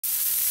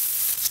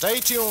Stay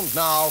tuned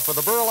now for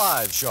the Burl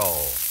Ives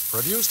Show,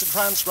 produced and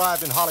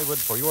transcribed in Hollywood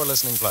for your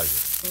listening pleasure.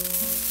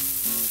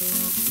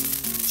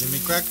 Jimmy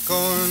crack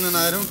corn and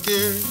I don't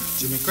care.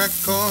 Jimmy crack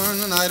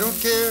corn and I don't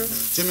care.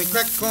 Jimmy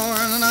crack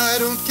corn and I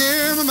don't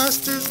care. My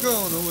master's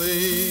gone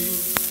away.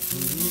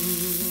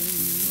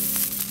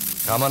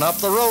 Coming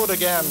up the road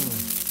again,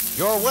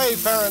 your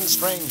wayfaring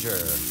stranger,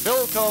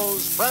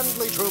 Philco's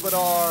friendly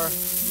troubadour,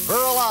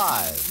 Burl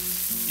Ives.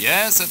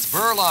 Yes, it's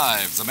Burl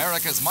Ives,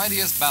 America's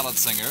mightiest ballad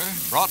singer,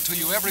 brought to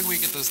you every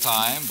week at this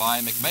time by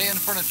McMahon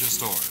Furniture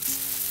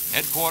Stores,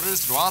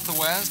 headquarters throughout the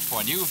West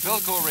for new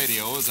Philco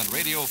radios and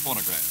radio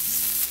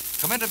phonographs.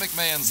 Come into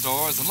McMahon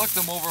stores and look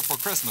them over for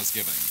Christmas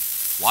giving.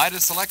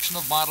 Widest selection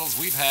of models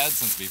we've had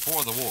since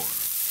before the war.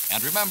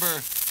 And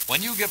remember,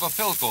 when you give a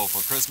Philco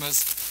for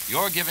Christmas,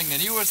 you're giving the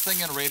newest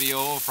thing in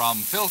radio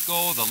from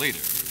Philco, the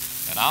leader.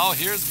 And now,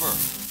 here's Burl.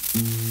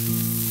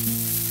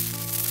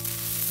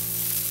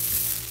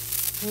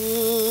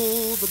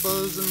 Oh, the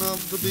buzzing of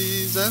the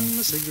bees and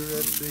the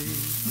cigarette tree,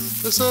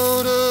 the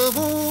soda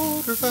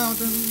water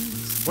fountain,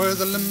 where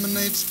the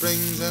lemonade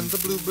springs and the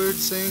bluebird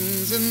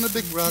sings in the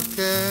big rock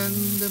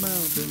candy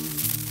mountain.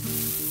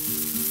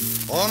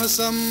 On a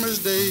summer's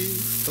day,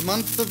 the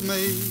month of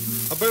May,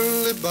 a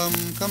burly bum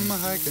come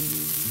a-hiking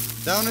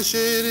down a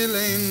shady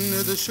lane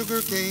near the sugar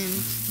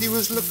cane. He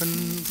was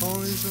looking for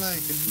his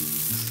liking.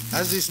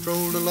 As he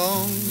strolled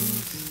along,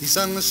 he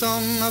sung a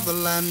song of a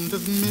land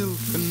of milk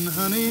and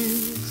honey,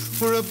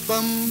 where a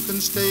bum can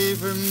stay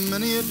for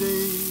many a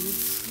day,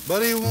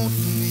 but he won't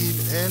need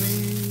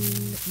any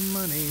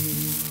money.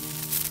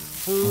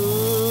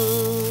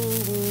 Oh,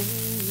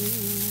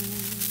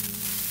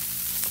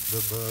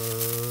 the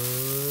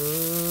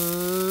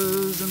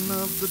buzzing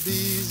of the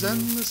bees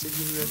and the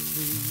cigarette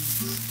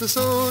trees, the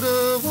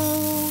soda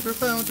water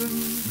fountain,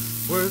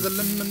 where the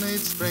lemonade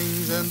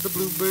springs and the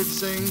bluebird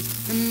sings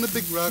in the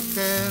big rock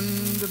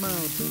candy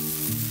mountain.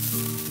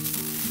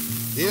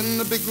 In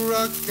the big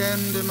rock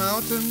candy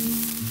mountain,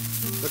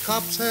 the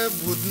cops have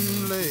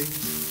wooden legs,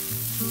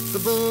 the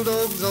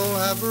bulldogs all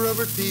have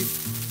rubber teeth,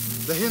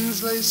 the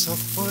hens lay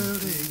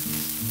soft-boiled eggs,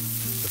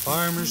 the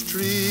farmers'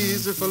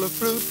 trees are full of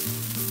fruit,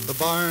 the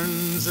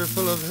barns are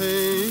full of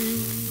hay.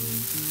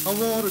 I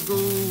want to go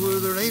where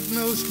there ain't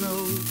no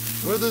snow,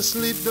 where the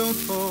sleet don't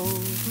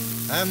fall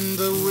and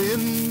the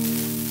wind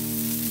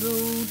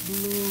don't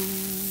blow,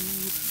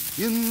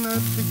 in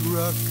that big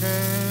rock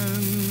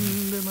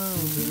candy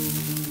mountain.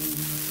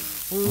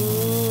 Oh,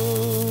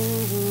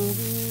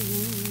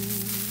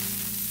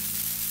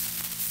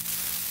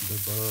 the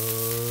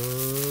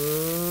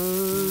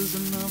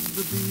buzzing of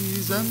the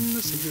bees and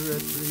the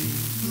cigarette tree,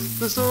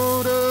 the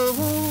soda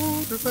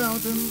water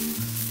fountain,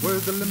 where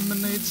the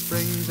lemonade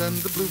springs and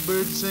the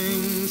bluebird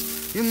sings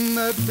in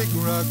that big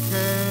rock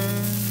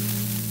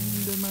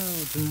candy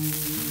mountain.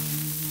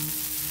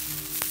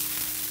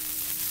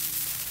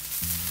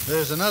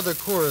 There's another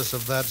chorus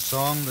of that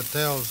song that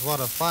tells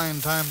what a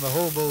fine time the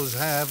hobos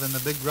have in the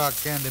Big Rock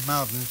Candy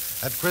Mountain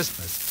at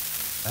Christmas.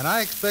 And I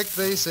expect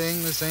they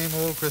sing the same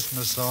old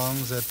Christmas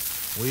songs that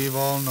we've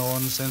all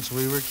known since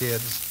we were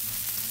kids.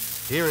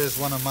 Here is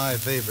one of my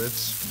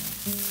favorites.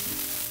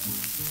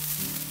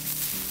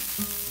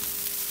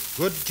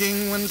 Good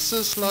King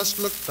Wenceslas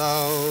looked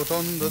out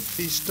on the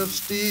feast of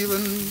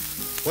Stephen,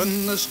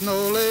 when the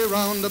snow lay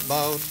round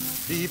about,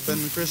 deep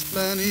and crisp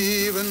and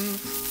even.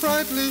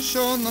 Brightly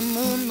shone the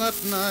moon that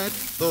night,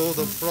 though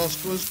the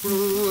frost was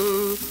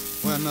cruel,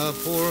 when a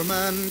poor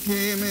man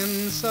came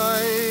in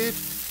sight,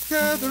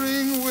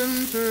 gathering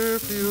winter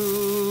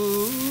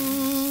fuel.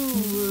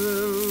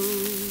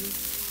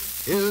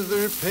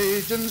 Hither,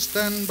 page, and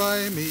stand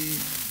by me,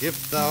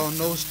 if thou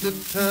know'st it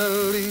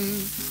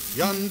telling,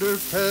 yonder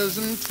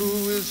peasant,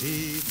 who is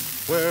he,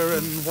 where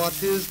and what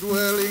his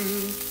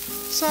dwelling?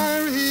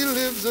 Sire, he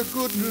lives a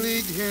good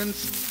league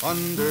hence,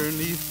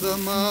 underneath the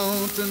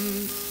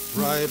mountain,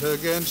 right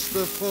against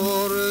the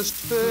forest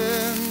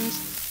fence,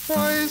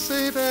 by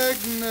St.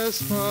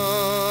 Agnes Fountain.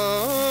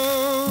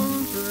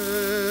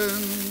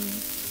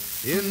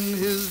 In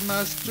his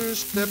master's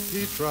step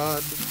he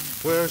trod,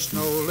 where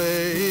snow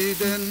lay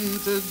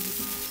dented,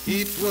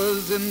 heat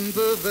was in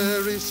the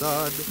very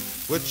sod,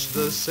 which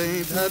the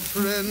saint had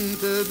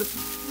printed.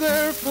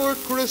 Therefore,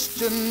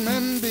 Christian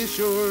men, be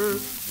sure,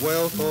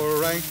 wealth or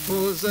rank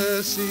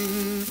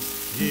possessing,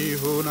 ye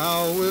who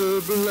now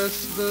will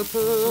bless the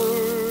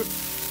poor,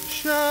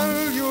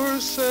 shall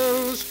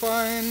yourselves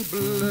find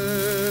blessing.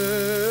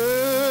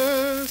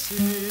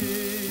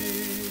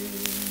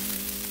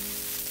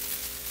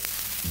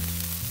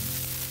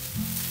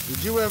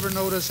 Did you ever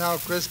notice how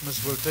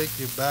Christmas will take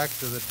you back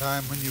to the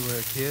time when you were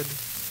a kid?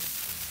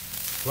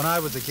 When I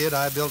was a kid,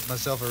 I built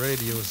myself a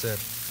radio set,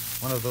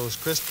 one of those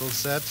crystal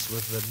sets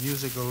with the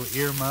musical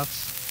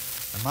earmuffs,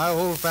 and my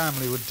whole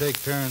family would take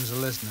turns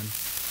listening.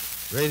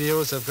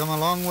 Radios have come a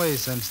long way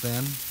since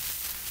then,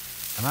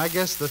 and I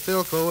guess the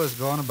Philco has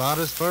gone about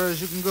as far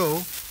as you can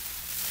go.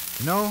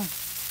 You know,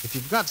 if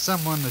you've got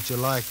someone that you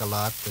like a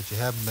lot, but you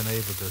haven't been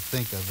able to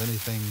think of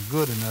anything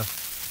good enough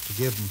to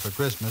give them for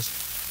Christmas,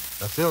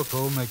 the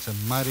Philco makes a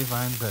mighty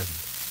fine present.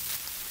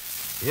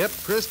 Yep,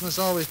 Christmas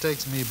always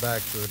takes me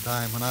back to a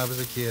time when I was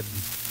a kid,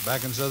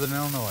 back in southern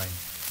Illinois.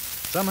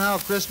 Somehow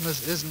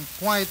Christmas isn't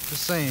quite the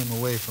same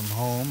away from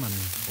home and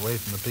away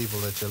from the people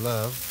that you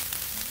love.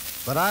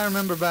 But I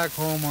remember back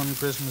home on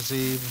Christmas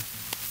Eve,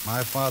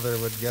 my father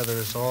would gather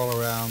us all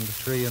around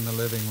the tree in the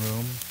living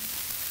room,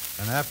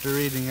 and after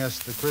reading us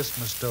the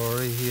Christmas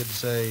story, he'd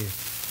say,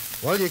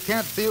 "Well, you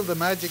can't feel the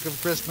magic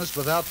of Christmas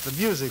without the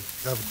music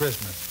of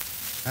Christmas."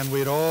 And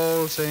we'd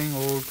all sing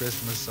old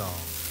Christmas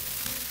songs.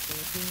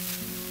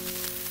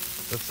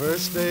 The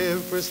first day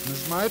of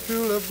Christmas, my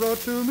true love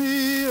brought to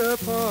me a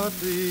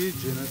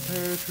partridge in a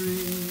pear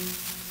tree.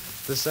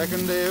 The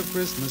second day of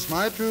Christmas,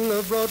 my true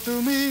love brought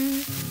to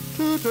me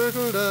 2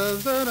 turtle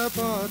doves and a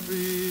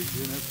partridge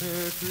in a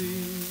pear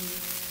tree.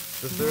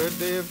 The third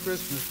day of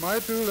Christmas, my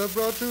true love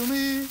brought to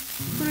me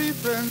 3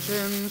 French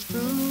hens,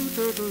 2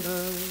 turtle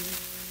doves,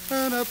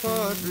 and a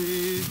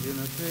partridge in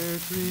a pear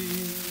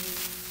tree.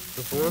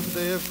 The fourth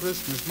day of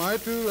Christmas, my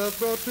true love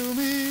brought to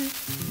me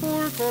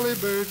 4 collie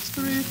birds,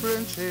 3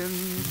 French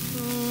hens,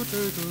 2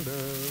 turtle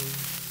doves,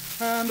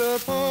 and a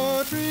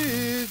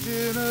partridge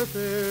in a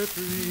pear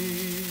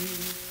tree.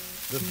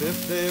 The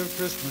fifth day of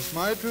Christmas,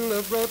 my true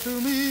love brought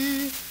to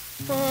me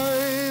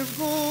 5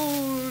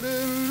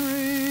 golden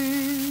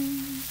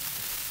rings,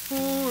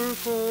 4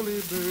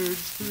 collie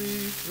birds,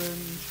 3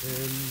 French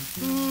hens,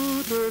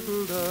 2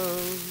 turtle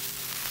doves,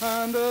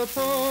 and a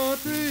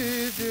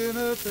partridge in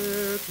a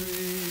pear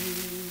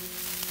tree.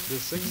 The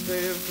sixth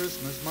day of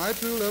Christmas, my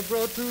true love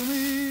brought to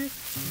me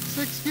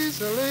 6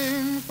 geese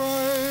a-laying,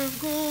 5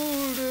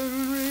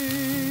 golden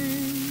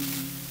rings,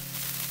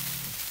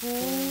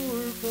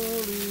 4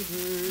 collie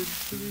birds,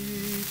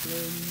 3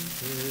 French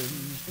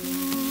hens,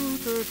 2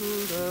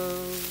 turtle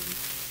doves,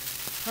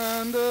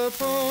 and a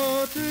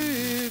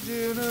partridge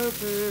in a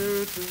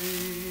pear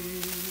tree.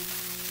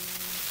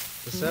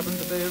 The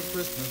seventh day of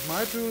Christmas,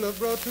 my true love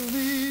brought to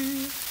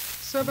me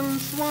 7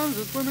 swans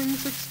a-swimming,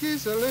 6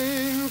 geese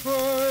a-laying,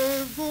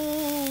 5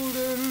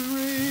 golden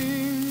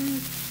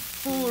rings,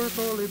 4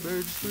 collie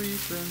birds, 3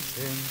 French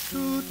hens,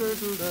 2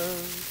 turtle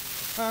doves,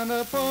 and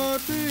a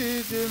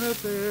partridge in a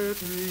pear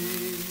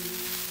tree.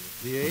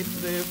 The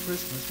eighth day of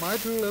Christmas, my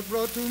true love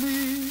brought to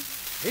me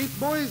 8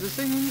 boys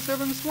a-singing,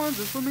 7 swans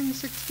a-swimming,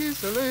 6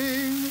 geese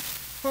a-laying,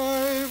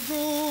 5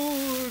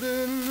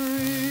 golden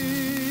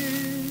rings,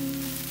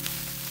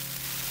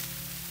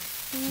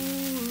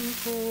 4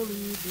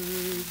 collie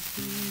birds,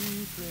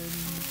 3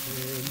 French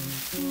hens,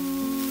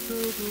 2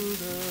 turtle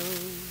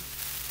doves,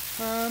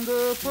 and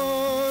a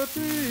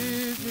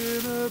partridge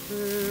in a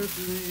pear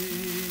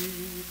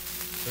tree.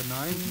 The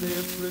ninth day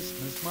of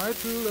Christmas, my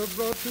true love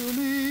brought to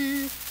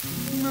me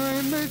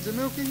 9 maids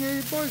a-milking,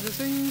 8 boys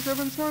a-singing,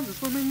 7 swans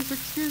a-swimming, 6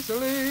 geese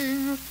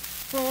a-laying,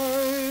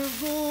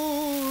 5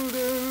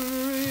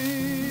 golden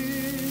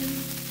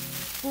rings,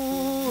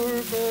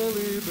 4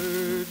 collie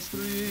birds,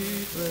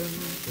 3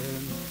 French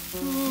hens,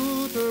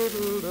 2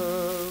 turtle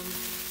doves,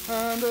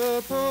 and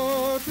a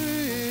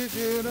partridge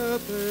in a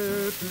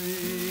pear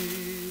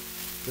tree.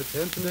 The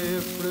 10th day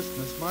of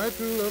Christmas, my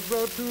true love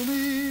brought to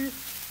me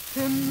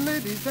 10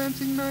 ladies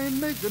dancing, 9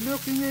 maids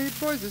a-milking, 8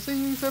 boys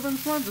a-singing, 7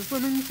 swans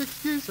a-swimming, 6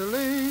 geese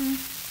a-laying,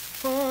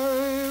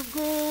 5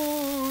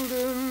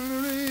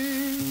 golden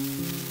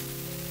rings,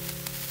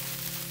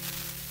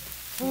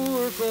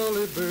 4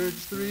 collie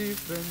birds, 3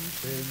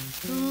 French hens,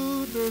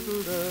 2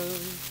 turtle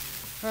doves,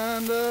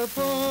 and a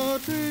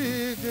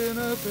partridge in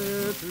a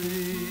pear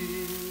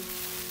tree.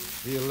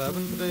 The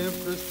 11th day of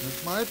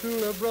Christmas, my true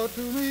love brought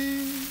to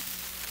me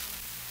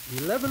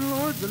 11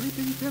 lords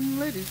a-leaping, 10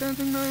 ladies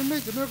dancing, 9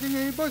 maids a-milking,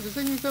 8 boys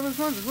a-singing, 7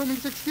 swans a-swimming,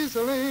 6 geese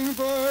a-laying,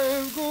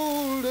 5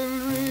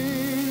 golden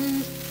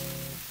rings,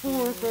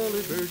 4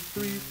 collie birds,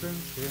 3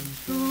 French hens,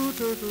 2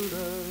 turtle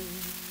doves,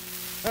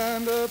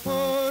 and a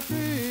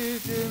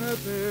partridge in a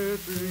pear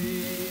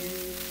tree.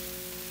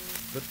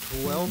 The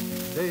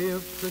 12th day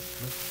of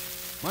Christmas,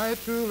 my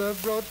true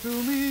love brought to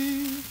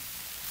me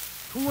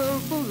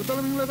 12 bulls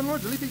a-bellowing, 11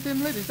 lords a-leaping,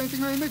 10 ladies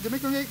dancing, 9 maids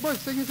a-milking, 8 boys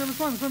singing, 7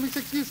 swans swimming,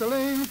 6 geese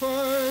a-laying,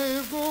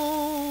 5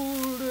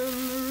 golden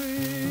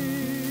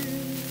rings,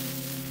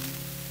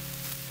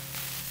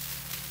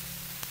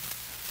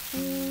 4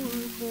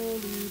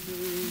 collie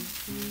birds,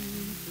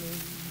 3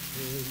 French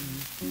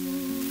hens,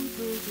 2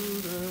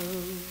 turtle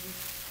doves,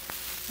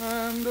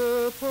 and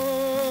a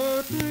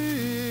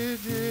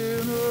partridge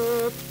in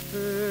a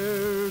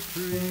pear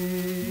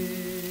tree.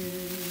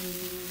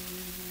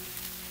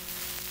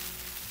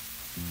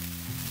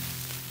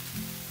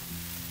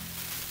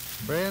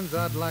 Friends,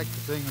 I'd like to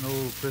sing an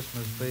old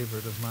Christmas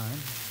favorite of mine,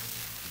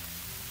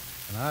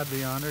 and I'd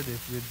be honored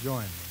if you'd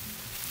join me.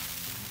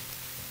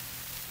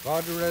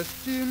 God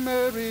rest ye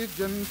merry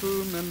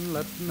gentlemen,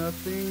 let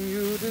nothing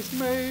you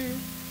dismay.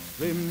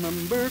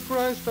 Remember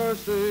Christ our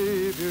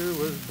Savior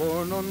was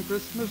born on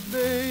Christmas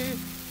Day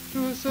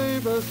to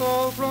save us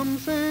all from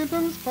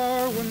Satan's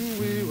power when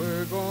we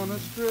were gone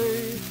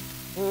astray.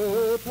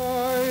 Oh,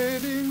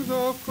 tidings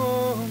of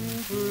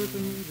comfort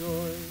and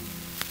joy,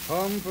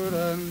 comfort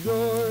and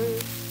joy,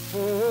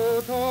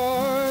 oh,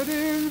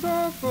 tidings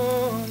of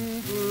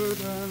comfort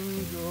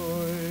and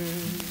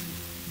joy.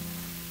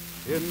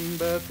 In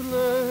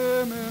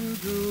Bethlehem and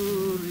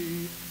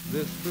Jewry,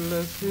 this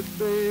blessed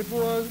babe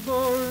was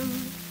born,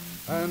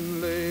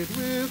 and laid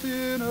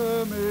within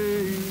a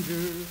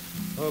manger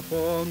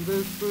upon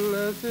this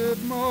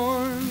blessed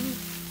morn,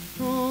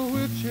 to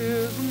which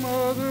his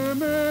mother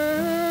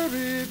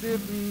Mary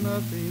did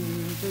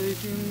nothing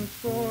take in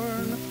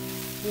scorn.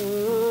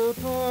 Oh,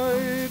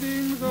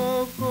 tidings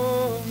of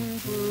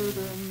comfort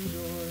and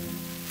joy,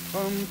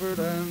 comfort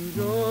and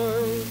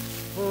joy.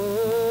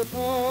 Oh,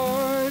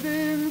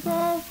 tidings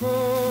of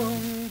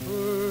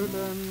comfort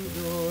and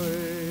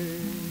joy.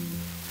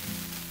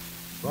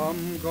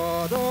 From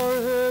God our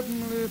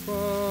Heavenly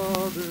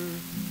Father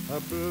a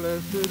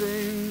blessed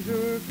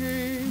angel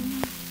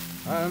came,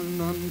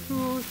 and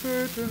unto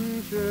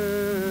certain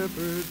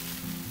shepherds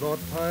brought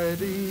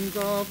tidings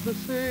of the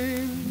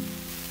same,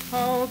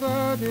 how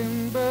that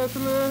in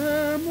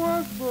Bethlehem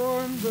was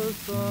born the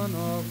Son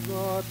of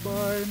God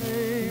by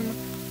name.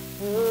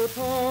 Oh,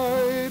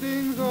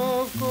 tidings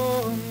of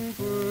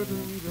comfort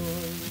and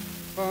joy,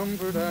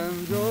 comfort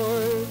and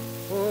joy.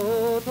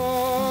 Oh,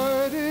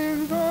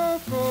 tidings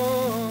of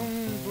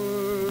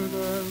comfort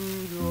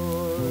and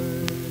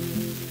joy.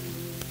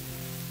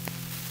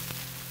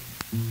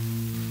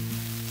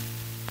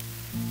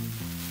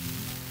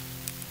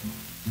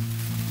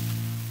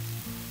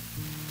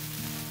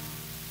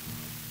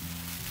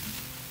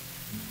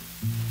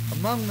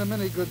 Among the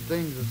many good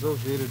things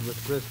associated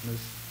with Christmas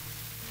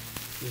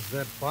is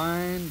that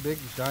fine, big,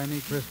 shiny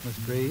Christmas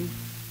tree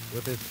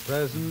with its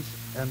presents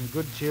and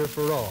good cheer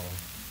for all.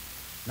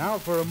 Now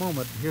for a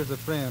moment, here's a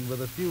friend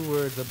with a few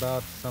words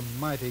about some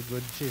mighty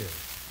good cheer.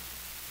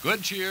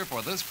 Good cheer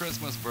for this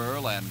Christmas,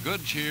 Burl, and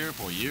good cheer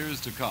for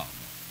years to come.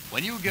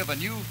 When you give a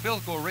new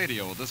Philco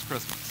radio this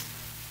Christmas,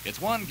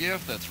 it's one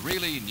gift that's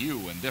really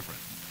new and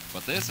different,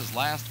 but this is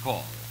last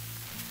call.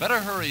 Better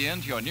hurry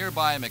into your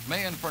nearby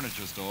McMahon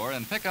Furniture Store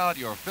and pick out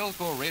your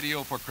Philco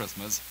radio for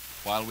Christmas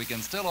while we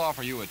can still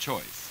offer you a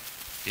choice.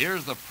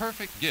 Here's the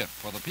perfect gift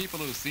for the people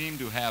who seem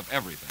to have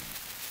everything.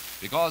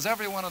 Because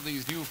every one of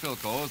these new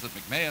Philcos at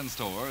McMahon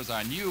stores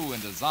are new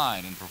in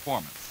design and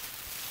performance.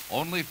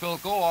 Only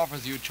Philco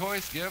offers you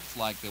choice gifts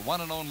like the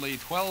one and only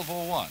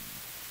 1201,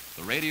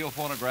 the radio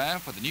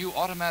phonograph with a new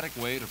automatic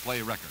way to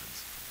play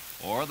records,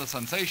 or the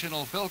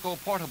sensational Philco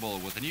Portable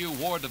with a new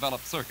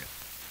war-developed circuit.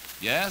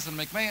 Yes, and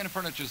McMahon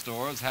Furniture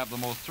Stores have the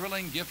most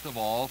thrilling gift of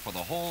all for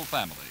the whole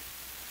family.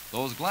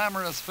 Those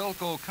glamorous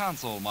Philco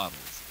console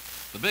models,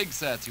 the big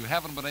sets you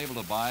haven't been able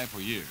to buy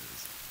for years.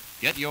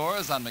 Get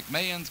yours on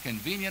McMahon's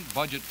convenient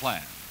budget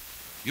plan.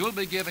 You'll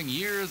be giving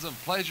years of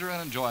pleasure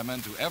and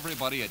enjoyment to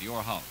everybody at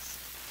your house.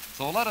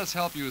 So let us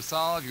help you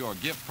solve your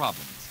gift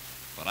problems.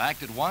 But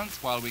act at once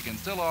while we can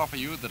still offer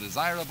you the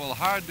desirable,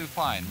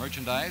 hard-to-find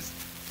merchandise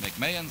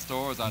McMahon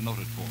stores are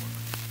noted for.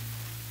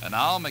 And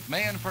now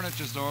McMahon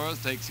Furniture Stores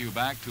takes you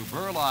back to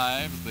Burl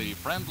Ives, the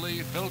friendly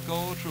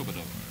Philco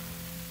troubadour.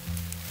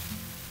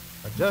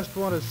 I just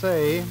want to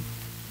say,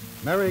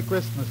 Merry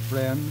Christmas,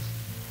 friends.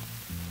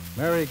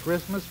 Merry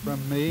Christmas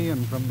from me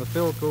and from the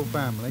Philco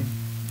family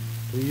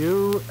to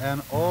you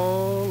and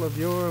all of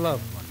your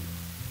loved ones.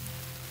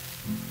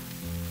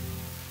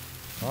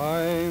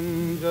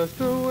 I'm just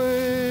a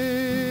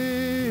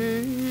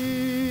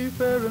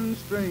wayfaring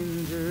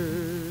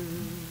stranger,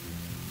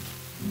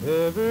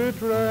 ever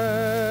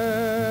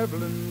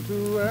traveling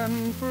to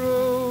and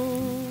fro,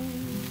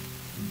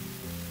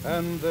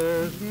 and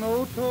there's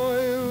no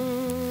toil,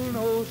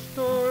 no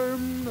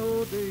storm,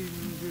 no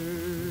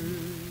danger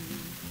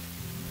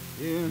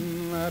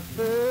in that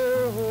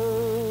fair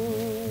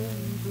home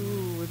to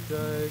which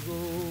I go.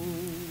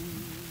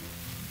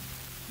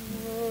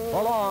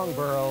 So long,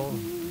 Burl.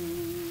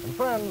 And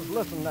friends,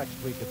 listen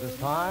next week at this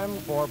time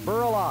for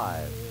Burl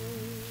Ives,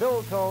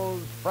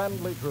 Philco's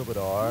friendly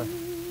troubadour,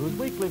 whose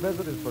weekly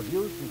visit is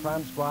produced and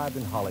transcribed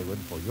in Hollywood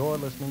for your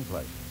listening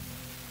pleasure.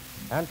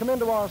 And come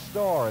into our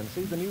store and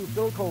see the new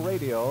Philco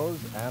radios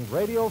and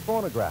radio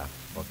phonographs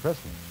for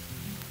Christmas.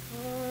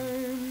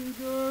 I'm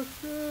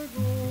just a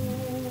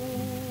going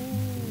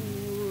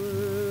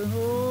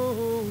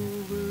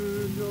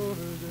over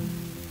Jordan.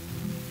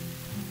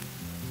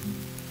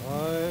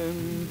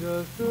 I'm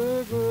just a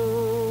going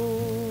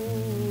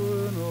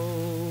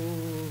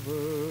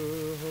over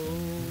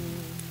home.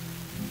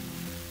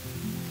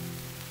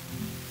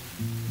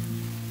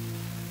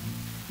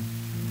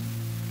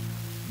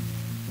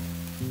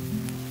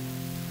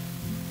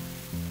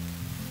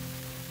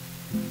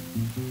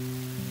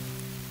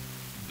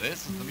 This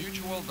is the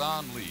Mutual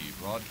Don Lee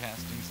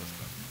Broadcasting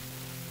System.